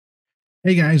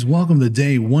Hey guys, welcome to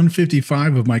day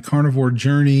 155 of my carnivore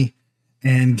journey.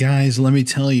 And guys, let me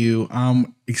tell you,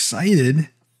 I'm excited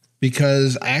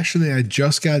because I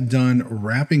just got done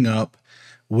wrapping up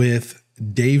with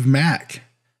Dave Mack.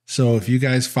 So if you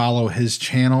guys follow his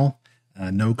channel,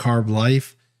 No Carb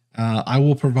Life, I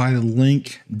will provide a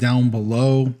link down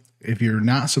below. If you're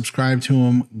not subscribed to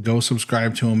him, go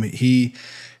subscribe to him. He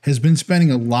has been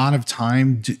spending a lot of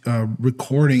time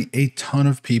recording a ton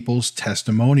of people's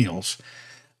testimonials.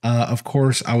 Of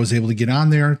course, I was able to get on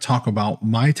there, talk about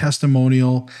my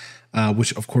testimonial,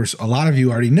 which of course a lot of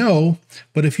you already know.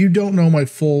 But if you don't know my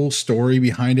full story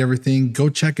behind everything, go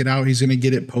check it out. He's going to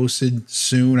get it posted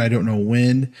soon. I don't know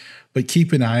when, but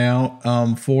keep an eye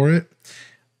out for it.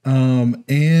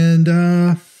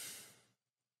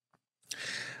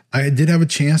 I did have a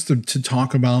chance to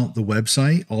talk about the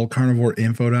website,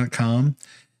 allcarnivoreinfo.com.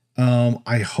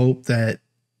 I hope that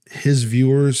his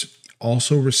viewers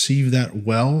also receive that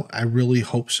well. I really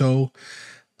hope so.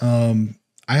 I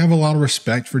have a lot of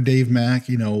respect for Dave Mack,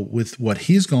 with what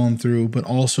he's gone through, but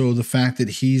also the fact that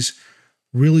he's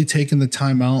really taken the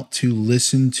time out to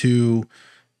listen to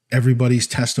everybody's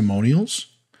testimonials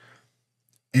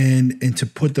and to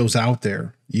put those out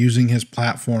there using his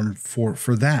platform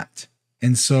for that.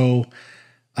 And so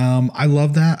I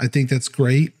love that. I think that's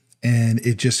great. And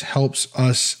it just helps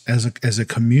us as a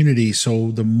community.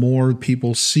 So the more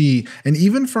people see, and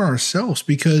even for ourselves,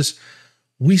 because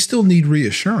we still need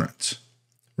reassurance,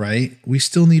 right? We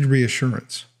still need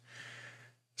reassurance.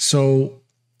 So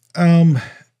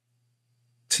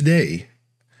today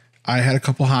I had a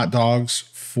couple hot dogs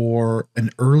for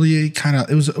an early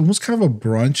it was almost kind of a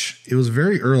brunch. It was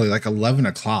very early, like 11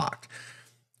 o'clock.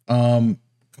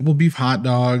 Couple beef hot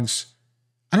dogs.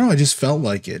 I don't know. I just felt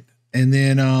like it. And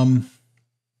then a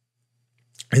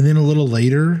little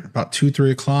later, about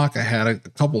 2-3 o'clock, I had a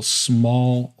couple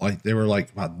small, they were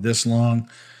like about this long,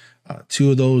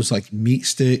 two of those like meat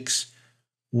sticks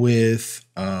with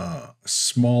a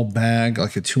small bag,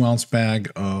 like a 2-ounce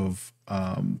bag of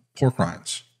pork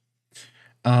rinds.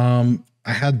 I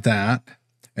had that.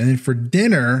 And then for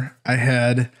dinner, I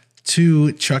had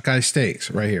 2 chuck-eye steaks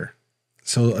right here.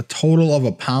 So a total of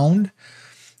a pound.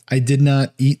 I did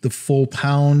not eat the full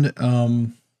pound.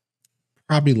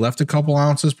 Probably left a couple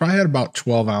ounces. Probably had about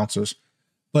 12 ounces.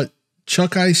 But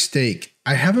chuck-eye steak,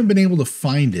 I haven't been able to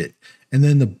find it. And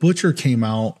then the butcher came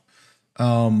out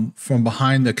from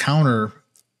behind the counter,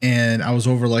 and I was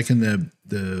over like in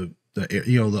the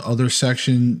other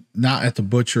section, not at the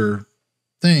butcher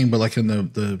thing, but like in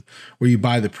the where you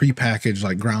buy the prepackaged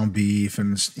like ground beef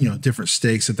and different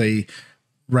steaks that they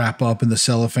wrap up in the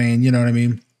cellophane. You know what I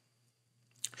mean?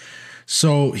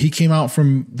 So he came out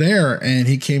from there and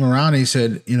he came around and he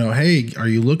said, hey, are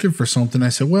you looking for something? I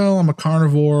said, well, I'm a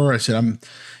carnivore. I said,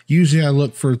 I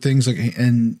look for things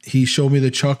and he showed me the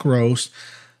chuck roast.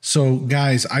 So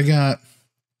guys, I got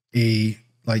a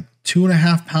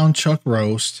 2.5 pound chuck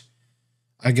roast.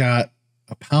 I got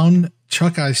a pound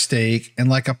chuck eye steak and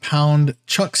like a pound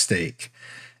chuck steak.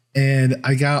 And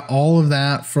I got all of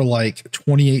that for like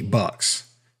 $28.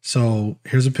 So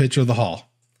here's a picture of the haul.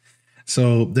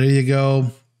 So there you go.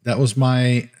 That was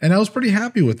and I was pretty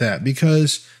happy with that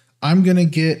because I'm going to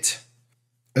get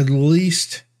at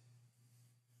least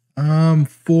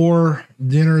 4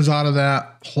 dinners out of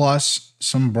that plus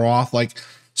some broth.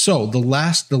 So the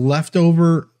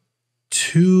leftover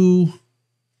 2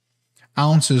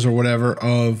 ounces or whatever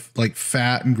of like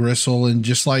fat and gristle and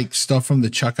just like stuff from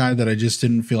the chuck eye that I just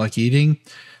didn't feel like eating.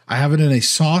 I have it in a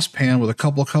saucepan with a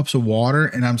couple of cups of water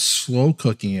and I'm slow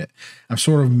cooking it. I'm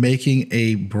sort of making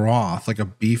a broth, like a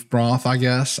beef broth, I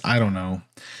guess. I don't know.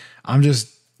 I'm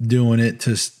just doing it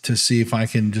to see if I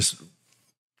can just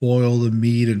boil the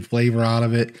meat and flavor out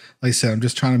of it. Like I said, I'm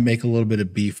just trying to make a little bit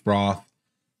of beef broth.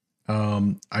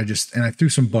 I threw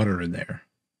some butter in there.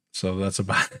 So that's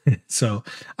about it. So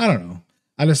I don't know.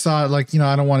 I just thought I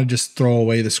don't want to just throw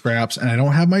away the scraps, and I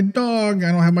don't have my dog.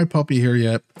 I don't have my puppy here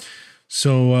yet.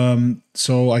 So I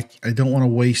don't want to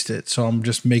waste it. So I'm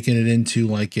just making it into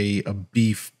like a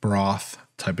beef broth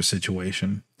type of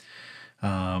situation.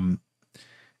 But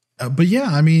yeah,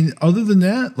 I mean, other than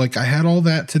that, I had all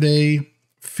that today,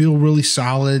 feel really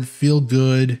solid, feel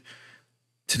good.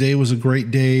 Today was a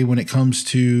great day when it comes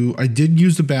to, I did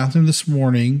use the bathroom this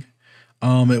morning.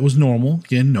 It was normal.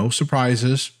 Again, no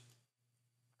surprises.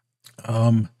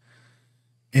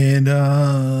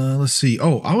 Let's see.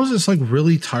 Oh, I was just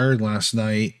really tired last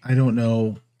night. I don't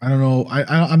know.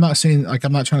 I'm not saying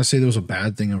I'm not trying to say there was a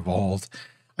bad thing involved.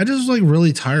 I just was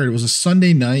really tired. It was a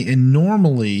Sunday night. And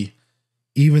normally,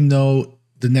 even though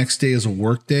the next day is a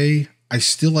work day, I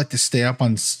still like to stay up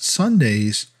on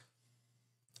Sundays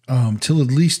till at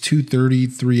least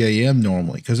 2:30, 3 a.m.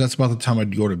 normally, because that's about the time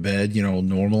I'd go to bed,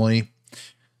 normally.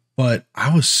 But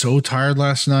I was so tired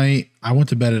last night. I went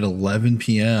to bed at 11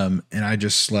 p.m. and I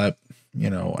just slept,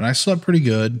 and I slept pretty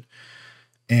good.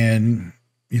 And,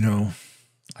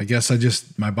 I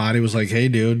guess my body was like, hey,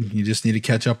 dude, you just need to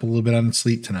catch up a little bit on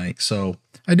sleep tonight. So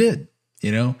I did,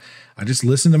 I just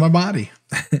listened to my body.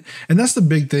 And that's the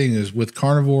big thing is with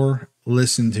carnivore,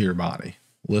 listen to your body,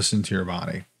 listen to your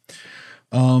body.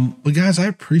 But guys, I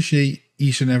appreciate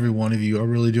each and every one of you. I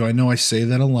really do. I know I say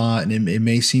that a lot and it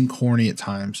may seem corny at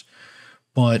times,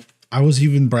 but I was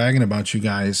even bragging about you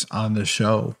guys on the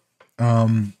show.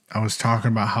 I was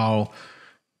talking about how,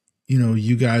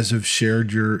 you guys have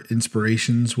shared your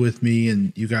inspirations with me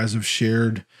and you guys have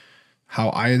shared how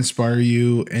I inspire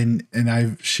you. And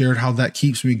I've shared how that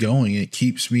keeps me going. It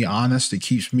keeps me honest. It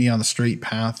keeps me on the straight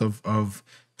path of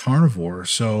carnivore.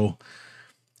 So,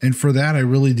 and for that, I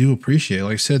really do appreciate it.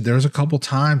 Like I said, there's a couple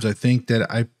times I think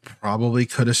that I probably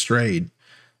could have strayed,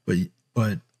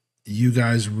 but you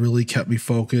guys really kept me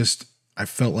focused. I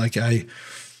felt like I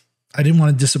didn't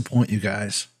want to disappoint you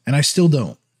guys, and I still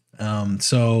don't.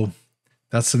 So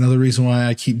that's another reason why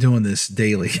I keep doing this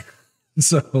daily.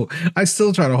 So I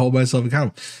still try to hold myself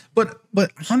accountable,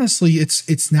 but honestly,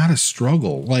 it's not a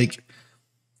struggle. Like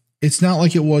it's not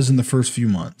like it was in the first few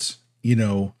months,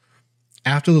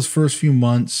 After those first few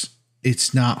months,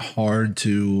 it's not hard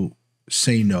to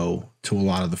say no to a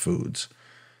lot of the foods.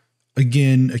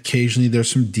 Again, occasionally there's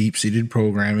some deep-seated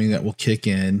programming that will kick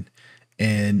in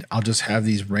and I'll just have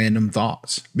these random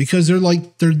thoughts because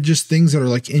they're just things that are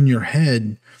like in your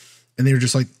head and they're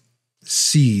just like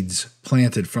seeds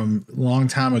planted from a long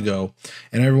time ago.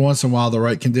 And every once in a while, the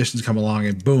right conditions come along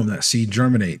and boom, that seed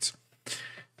germinates.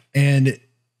 And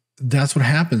that's what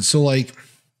happens. So like,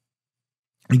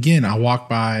 again, I walk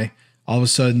by, all of a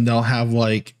sudden they'll have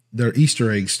like their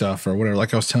Easter egg stuff or whatever,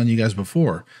 like I was telling you guys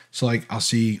before. So like I'll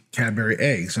see Cadbury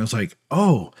eggs and I was like,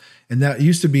 oh, and that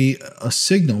used to be a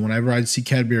signal whenever I'd see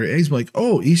Cadbury eggs, I'm like,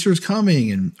 oh, Easter's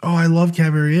coming. And oh, I love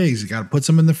Cadbury eggs. You got to put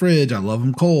some in the fridge. I love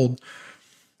them cold.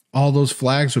 All those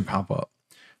flags would pop up.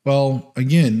 Well,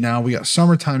 again, now we got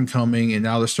summertime coming and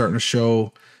now they're starting to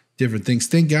show different things.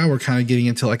 Thank God we're kind of getting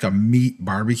into like a meat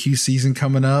barbecue season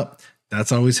coming up.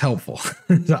 That's always helpful.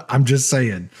 I'm just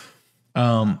saying.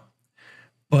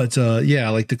 But yeah,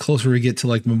 like the closer we get to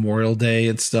like Memorial Day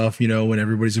and stuff, when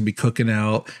everybody's gonna be cooking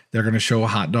out, they're gonna show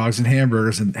hot dogs and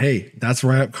hamburgers, and hey, that's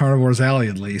right up carnivore's alley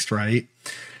at least, right?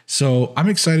 So I'm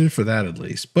excited for that at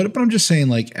least. But I'm just saying,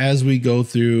 like as we go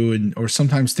through, or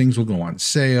sometimes things will go on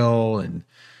sale, and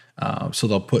so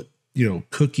they'll put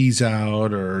cookies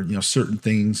out or certain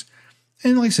things.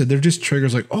 And like I said, they're just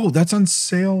triggers like, oh, that's on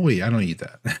sale. Wait, I don't eat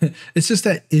that. It's just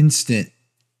that instant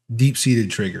deep-seated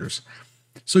triggers.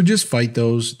 So just fight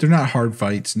those. They're not hard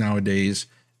fights nowadays.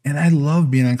 And I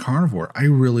love being on carnivore. I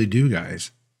really do,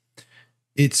 guys.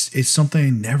 It's something I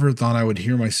never thought I would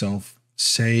hear myself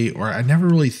say, or I never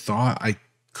really thought I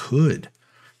could.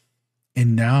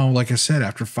 And now, like I said,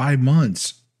 after 5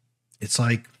 months, it's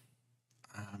like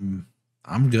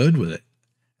I'm good with it.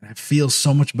 And I feel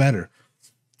so much better.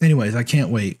 Anyways, I can't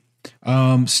wait.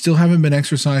 Still haven't been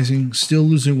exercising, still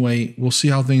losing weight. We'll see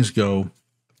how things go.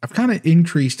 I've kind of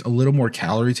increased a little more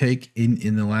calorie take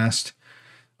in the last,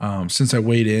 since I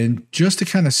weighed in, just to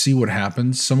kind of see what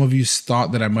happens. Some of you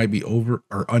thought that I might be over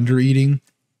or under eating.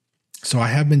 So I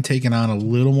have been taking on a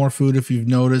little more food if you've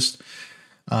noticed.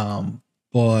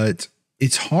 But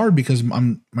it's hard because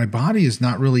my body is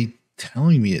not really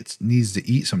telling me it needs to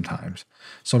eat sometimes.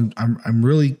 So I'm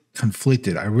really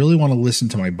conflicted. I really want to listen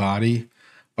to my body,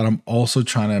 but I'm also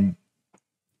trying to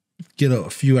get a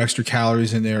few extra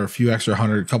calories in there,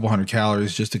 a couple hundred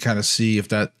calories, just to kind of see if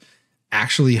that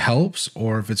actually helps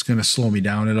or if it's going to slow me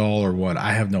down at all or what.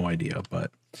 I have no idea.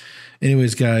 But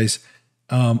anyways, guys,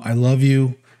 I love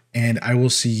you and I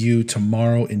will see you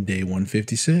tomorrow in day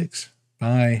 156.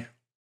 Bye.